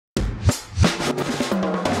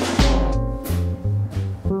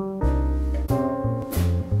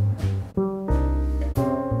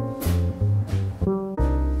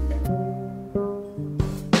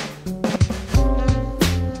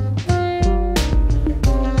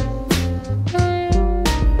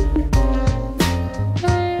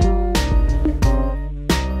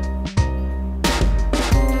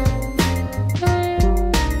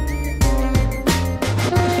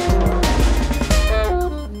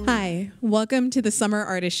Welcome to the Summer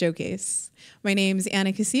Artist Showcase. My name is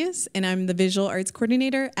Anna Casillas, and I'm the Visual Arts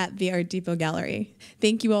Coordinator at the Art Depot Gallery.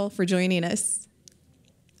 Thank you all for joining us.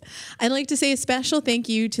 I'd like to say a special thank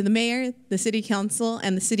you to the Mayor, the City Council,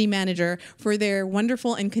 and the City Manager for their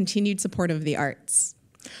wonderful and continued support of the arts.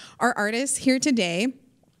 Our artist here today,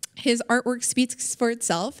 his artwork speaks for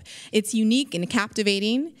itself. It's unique and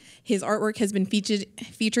captivating. His artwork has been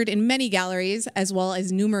featured in many galleries as well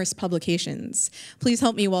as numerous publications. Please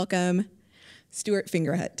help me welcome Stuart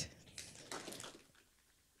Fingerhut.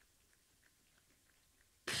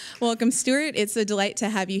 Welcome, Stuart. It's a delight to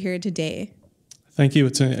have you here today. Thank you.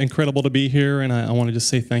 It's incredible to be here, and I want to just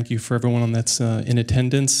say thank you for everyone that's in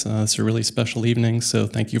attendance. It's a really special evening, so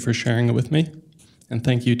thank you for sharing it with me. And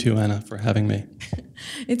thank you to Anna for having me.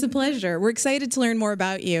 It's a pleasure. We're excited to learn more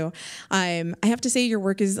about you. I have to say your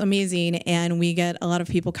work is amazing, and we get a lot of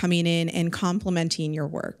people coming in and complimenting your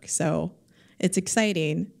work. So it's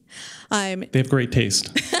exciting. They have great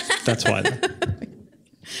taste. That's why.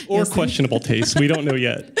 Or yes. Questionable taste. We don't know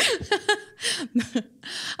yet.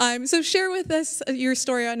 So share with us your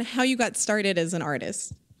story on how you got started as an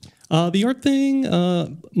artist. The art thing,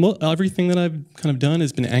 everything that I've kind of done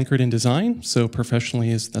has been anchored in design. So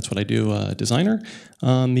professionally, that's what I do, designer.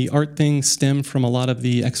 The art thing stemmed from a lot of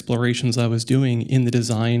the explorations I was doing in the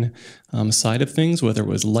design side of things, whether it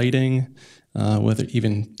was lighting, whether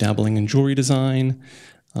even dabbling in jewelry design.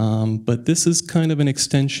 But this is kind of an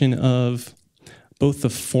extension of both the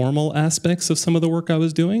formal aspects of some of the work I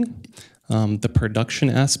was doing, the production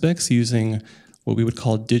aspects using what we would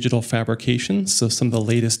call digital fabrication, so some of the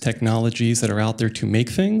latest technologies that are out there to make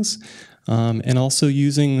things, and also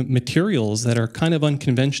using materials that are kind of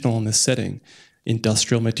unconventional in this setting.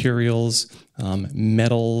 Industrial materials,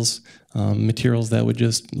 metals, materials that would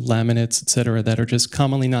just, laminates, et cetera, that are just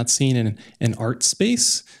commonly not seen in an art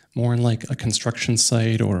space, more in like a construction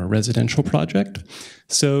site or a residential project.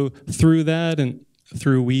 So through that and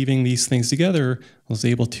through weaving these things together, I was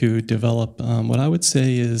able to develop what I would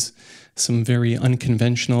say is some very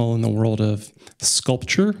unconventional in the world of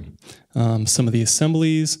sculpture, some of the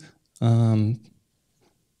assemblies, some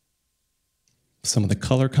of the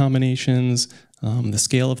color combinations, the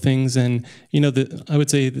scale of things, and I would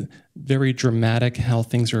say very dramatic how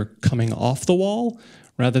things are coming off the wall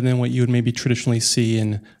rather than what you would maybe traditionally see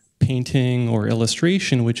in painting or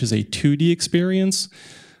illustration, which is a 2D experience.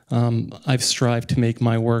 I've strived to make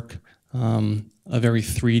my work a very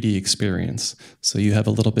 3D experience. So you have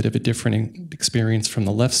a little bit of a different experience from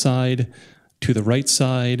the left side to the right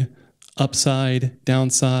side, upside,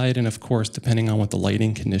 downside, and of course, depending on what the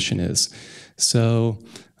lighting condition is. So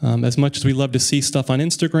as much as we love to see stuff on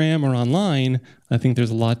Instagram or online, I think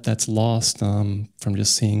there's a lot that's lost from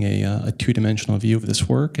just seeing a two-dimensional view of this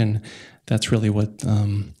work, and that's really what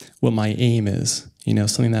my aim is.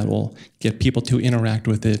 Something that will get people to interact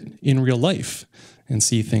with it in real life and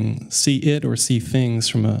see things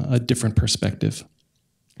from a different perspective.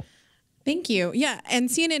 Thank you. Yeah,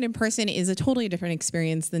 and seeing it in person is a totally different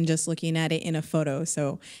experience than just looking at it in a photo.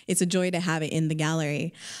 So it's a joy to have it in the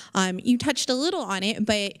gallery. You touched a little on it,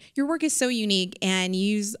 but your work is so unique and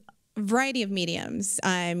you use a variety of mediums.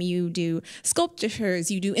 You do sculptures,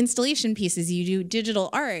 you do installation pieces, you do digital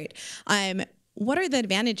art. What are the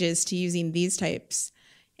advantages to using these types?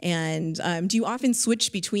 And do you often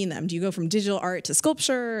switch between them? Do you go from digital art to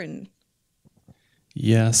sculpture? And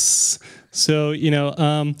yes. So,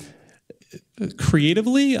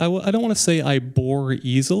 creatively, I don't want to say I bore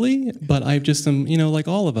easily, but I just am, like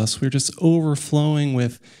all of us, we're just overflowing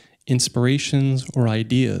with inspirations or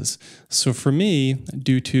ideas. So for me,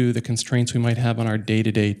 due to the constraints we might have on our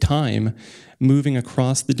day-to-day time, moving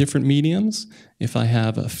across the different mediums, if I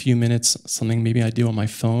have a few minutes, something maybe I do on my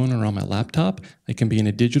phone or on my laptop, I can be in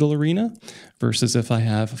a digital arena, versus if I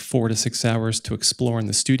have 4 to 6 hours to explore in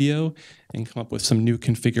the studio and come up with some new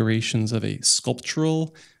configurations of a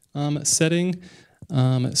sculptural setting.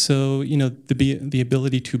 So, the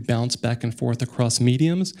ability to bounce back and forth across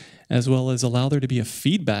mediums, as well as allow there to be a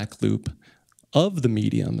feedback loop of the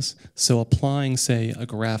mediums. So applying, say, a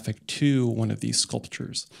graphic to one of these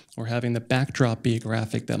sculptures, or having the backdrop be a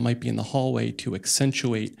graphic that might be in the hallway to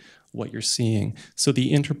accentuate what you're seeing. So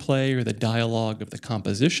the interplay or the dialogue of the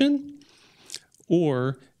composition,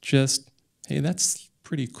 or just, hey, that's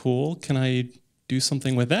pretty cool. Can I do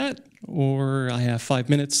something with that? Or I have 5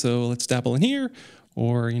 minutes, so let's dabble in here.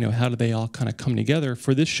 Or, how do they all kind of come together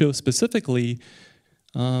for this show specifically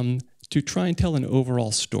to try and tell an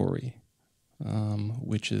overall story,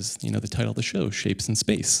 which is, the title of the show, Shapes in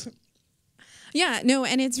Space. Yeah, no,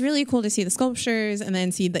 and it's really cool to see the sculptures and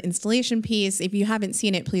then see the installation piece. If you haven't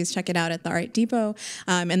seen it, please check it out at the Art Depot.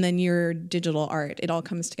 And then your digital art. It all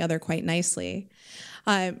comes together quite nicely.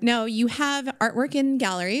 Now, you have artwork in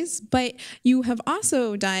galleries, but you have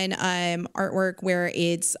also done artwork where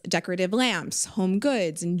it's decorative lamps, home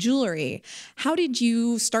goods, and jewelry. How did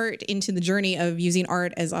you start into the journey of using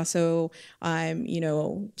art as also,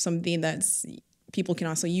 something that's people can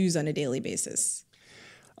also use on a daily basis?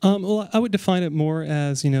 Well, I would define it more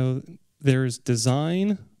as, there's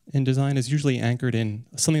design, and design is usually anchored in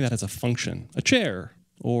something that has a function, a chair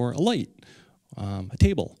or a light, a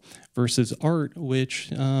table, versus art, which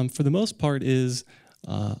for the most part is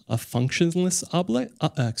a functionless object,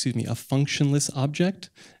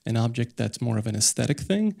 an object that's more of an aesthetic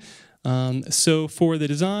thing. So for the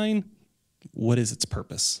design, what is its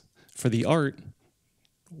purpose? For the art,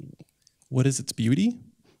 what is its beauty?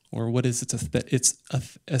 Or what is its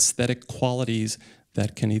aesthetic qualities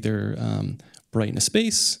that can either brighten a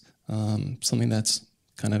space, something that's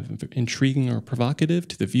kind of intriguing or provocative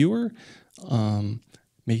to the viewer,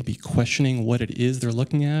 maybe questioning what it is they're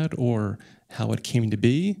looking at or how it came to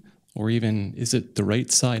be, or even is it the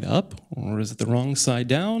right side up or is it the wrong side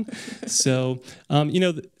down? So, a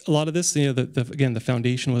lot of this, again, the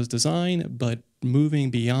foundation was design, but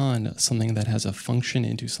moving beyond something that has a function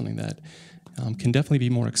into something that can definitely be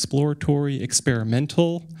more exploratory,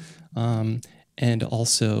 experimental, and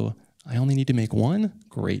also, I only need to make one?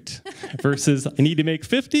 Great. Versus, I need to make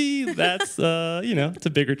 50? That's, it's a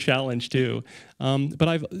bigger challenge too. But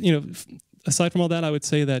I've, aside from all that, I would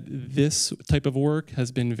say that this type of work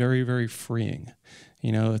has been very, very freeing.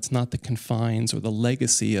 It's not the confines or the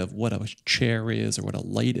legacy of what a chair is or what a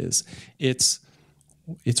light is. It's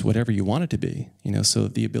whatever you want it to be, so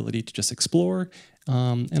the ability to just explore.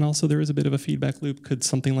 And also there is a bit of a feedback loop. Could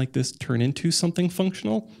something like this turn into something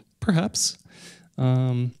functional? Perhaps.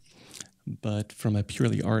 But from a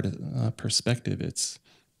purely art perspective, is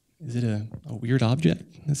it a weird object?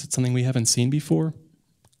 Is it something we haven't seen before?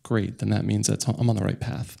 Great, then that means that I'm on the right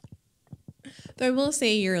path. Though I will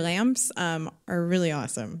say your lamps are really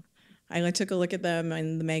awesome. I took a look at them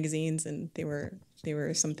in the magazines, and they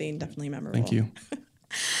were something definitely memorable. Thank you.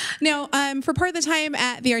 Now, for part of the time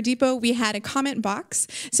at the Art Depot, we had a comment box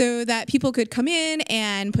so that people could come in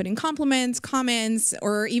and put in compliments, comments,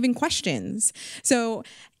 or even questions. So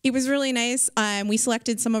it was really nice. We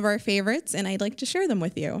selected some of our favorites, and I'd like to share them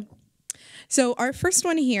with you. So our first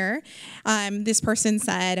one here, this person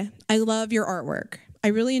said, "I love your artwork. I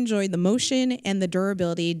really enjoyed the motion and the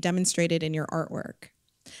durability demonstrated in your artwork,"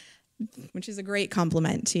 which is a great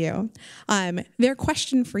compliment to you. Their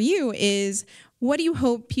question for you is, what do you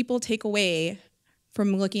hope people take away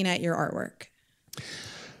from looking at your artwork?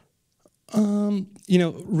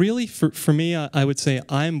 Really for me, I would say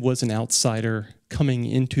I was an outsider coming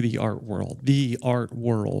into the art world.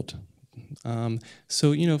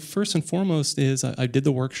 So, first and foremost is I did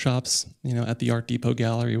the workshops, at the Art Depot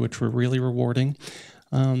Gallery, which were really rewarding.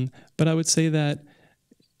 But I would say that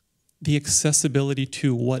the accessibility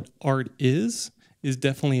to what art is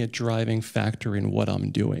definitely a driving factor in what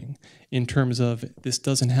I'm doing, in terms of this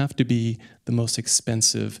doesn't have to be the most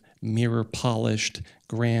expensive, mirror-polished,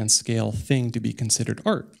 grand-scale thing to be considered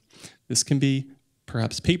art. This can be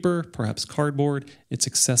perhaps paper, perhaps cardboard. It's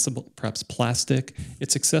accessible, perhaps plastic.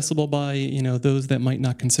 It's accessible by those that might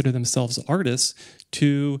not consider themselves artists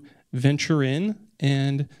to venture in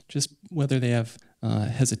and just whether they have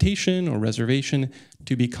hesitation or reservation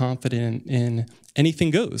to be confident in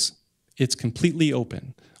anything goes. It's completely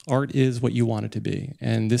open. Art is what you want it to be.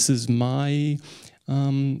 And this is my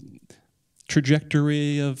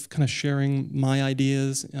trajectory of kind of sharing my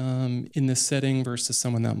ideas in this setting versus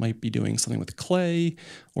someone that might be doing something with clay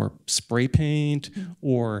or spray paint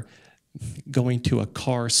or going to a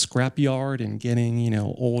car scrapyard and getting,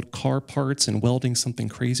 old car parts and welding something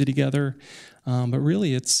crazy together. But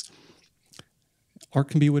really, art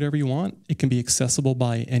can be whatever you want. It can be accessible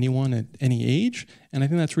by anyone at any age. And I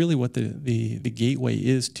think that's really what the gateway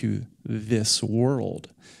is to this world.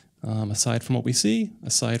 Aside from what we see,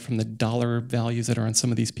 aside from the dollar values that are on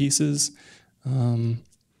some of these pieces,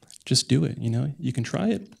 just do it. You can try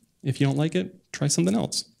it. If you don't like it, try something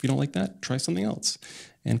else. If you don't like that, try something else.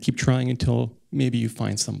 And keep trying until maybe you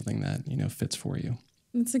find something that, fits for you.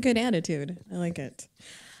 That's a good attitude. I like it.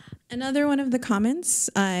 Another one of the comments,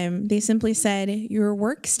 they simply said, "Your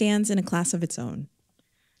work stands in a class of its own."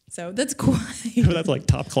 So that's cool. That's like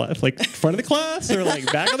top class, like front of the class or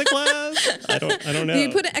like back of the class? I don't know. You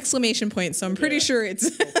put an exclamation point, so I'm pretty sure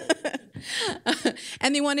it's...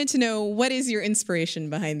 And they wanted to know, what is your inspiration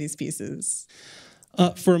behind these pieces?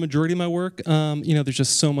 For a majority of my work, there's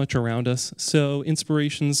just so much around us. So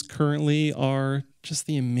inspirations currently are just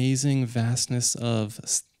the amazing vastness of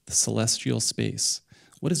the celestial space.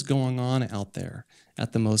 What is going on out there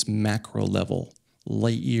at the most macro level?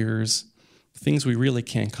 Light years, things we really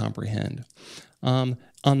can't comprehend. On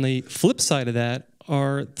the flip side of that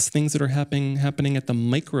are things that are happening at the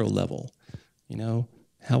micro level.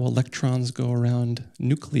 How electrons go around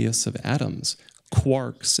nucleus of atoms,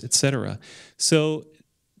 quarks, etc. So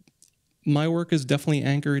my work is definitely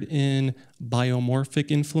anchored in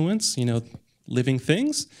biomorphic influence, living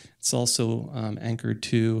things. It's also anchored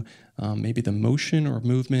to maybe the motion or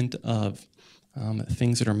movement of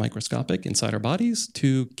things that are microscopic inside our bodies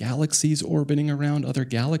to galaxies orbiting around other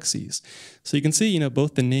galaxies. So you can see,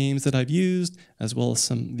 both the names that I've used as well as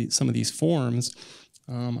some of these forms.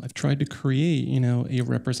 I've tried to create, a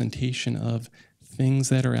representation of things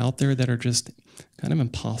that are out there that are just kind of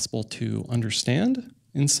impossible to understand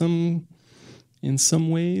in some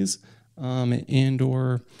ways, and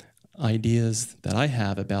or ideas that I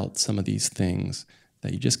have about some of these things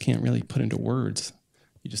that you just can't really put into words.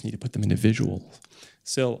 You just need to put them into visuals.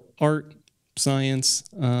 So art, science,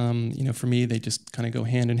 for me, they just kind of go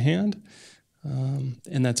hand in hand.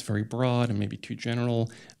 And that's very broad and maybe too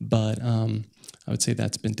general, but I would say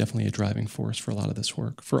that's been definitely a driving force for a lot of this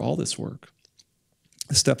work, for all this work.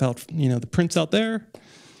 The stuff out, the prints out there,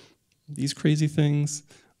 these crazy things,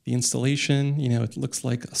 the installation, it looks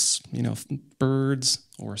like, birds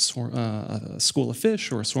or a school of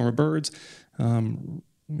fish or a swarm of birds,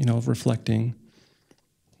 reflecting,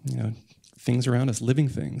 things around us, living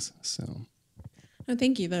things, so. Oh,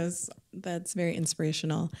 thank you. That's very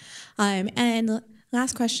inspirational. And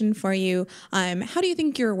last question for you. How do you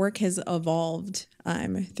think your work has evolved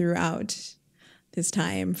throughout this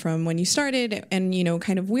time from when you started and,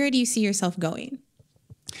 kind of where do you see yourself going?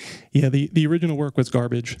 Yeah, the original work was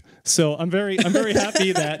garbage. So I'm very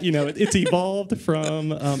happy that, it's evolved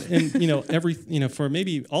from, for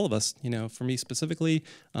maybe all of us, for me specifically,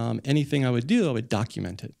 anything I would do, I would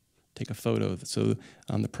document it. Take a photo. So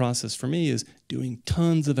the process for me is doing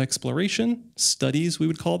tons of exploration, studies we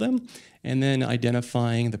would call them, and then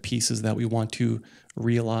identifying the pieces that we want to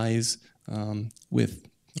realize with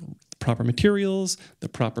proper materials, the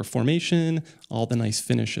proper formation, all the nice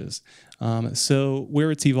finishes. So where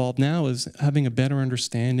it's evolved now is having a better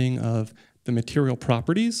understanding of the material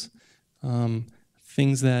properties,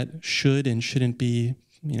 things that should and shouldn't be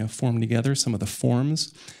formed together, some of the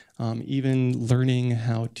forms. Even learning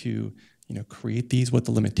how to, create these, what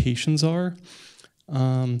the limitations are.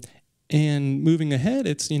 And moving ahead,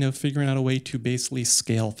 it's, figuring out a way to basically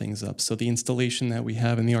scale things up. So the installation that we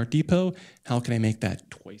have in the Art Depot, how can I make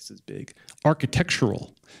that twice as big?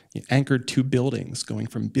 Architectural, anchored to buildings, going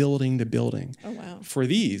from building to building. Oh, wow. For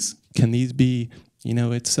these, can these be,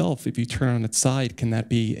 itself, if you turn on its side, can that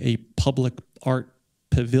be a public art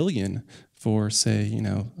pavilion for, say,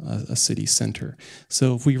 a city center?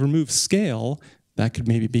 So if we remove scale, that could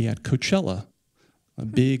maybe be at Coachella, a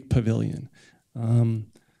big pavilion.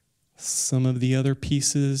 Some of the other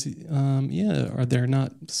pieces, they're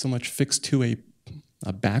not so much fixed to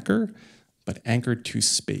a backer, but anchored to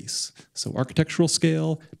space. So architectural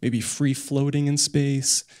scale, maybe free floating in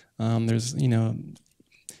space. There's,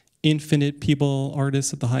 infinite people,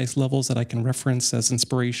 artists at the highest levels that I can reference as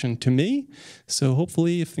inspiration to me. So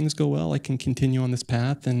hopefully, if things go well, I can continue on this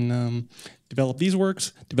path and develop these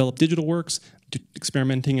works, develop digital works,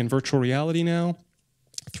 experimenting in virtual reality now,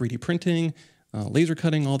 3D printing, laser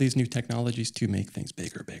cutting, all these new technologies to make things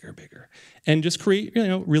bigger, bigger, bigger. And just create,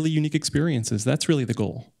 really unique experiences. That's really the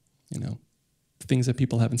goal, things that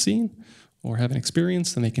people haven't seen or haven't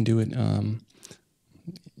experienced, and they can do it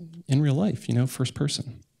in real life, first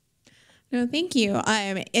person. No, thank you.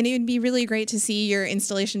 And it would be really great to see your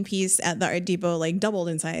installation piece at the Art Depot doubled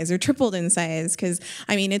in size or tripled in size, because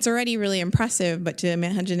it's already really impressive, but to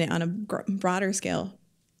imagine it on a broader scale,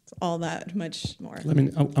 it's all that much more.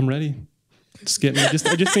 I'm ready. Just get me. I just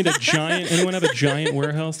need a giant. Anyone have a giant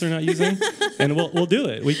warehouse they're not using? And we'll do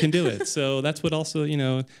it. We can do it. So that's what also,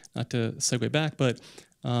 not to segue back, but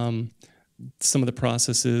some of the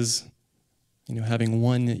processes, having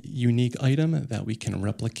one unique item that we can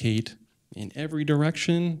replicate in every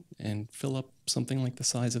direction and fill up something like the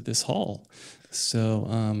size of this hall.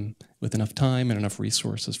 So with enough time and enough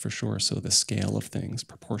resources for sure. So the scale of things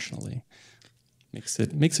proportionally makes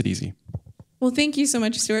it easy. Well, thank you so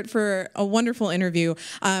much, Stuart, for a wonderful interview.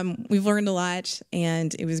 We've learned a lot,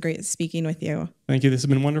 and it was great speaking with you. Thank you. This has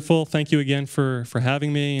been wonderful. Thank you again for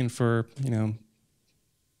having me and for,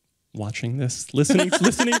 watching this, listening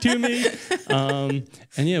to me. And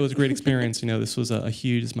yeah, it was a great experience. This was this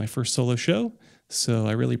is my first solo show. So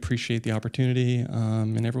I really appreciate the opportunity,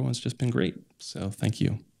 and everyone's just been great. So thank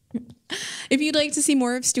you. If you'd like to see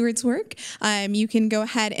more of Stuart's work, you can go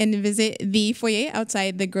ahead and visit the foyer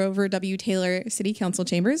outside the Grover W. Taylor City Council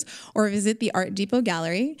chambers or visit the Art Depot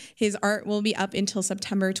Gallery. His art will be up until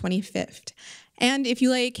September 25th. And if you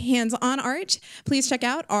like hands-on art, please check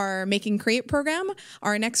out our Make and Create program.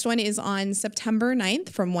 Our next one is on September 9th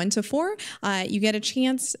from 1 to 4. You get a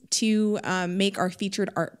chance to make our featured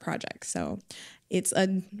art project. So it's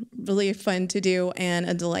really fun to do and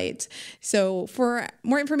a delight. So for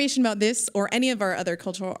more information about this or any of our other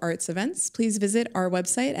cultural arts events, please visit our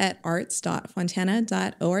website at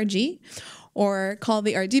arts.fontana.org or call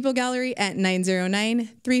the Art Depot Gallery at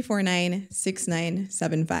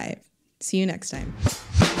 909-349-6975. See you next time.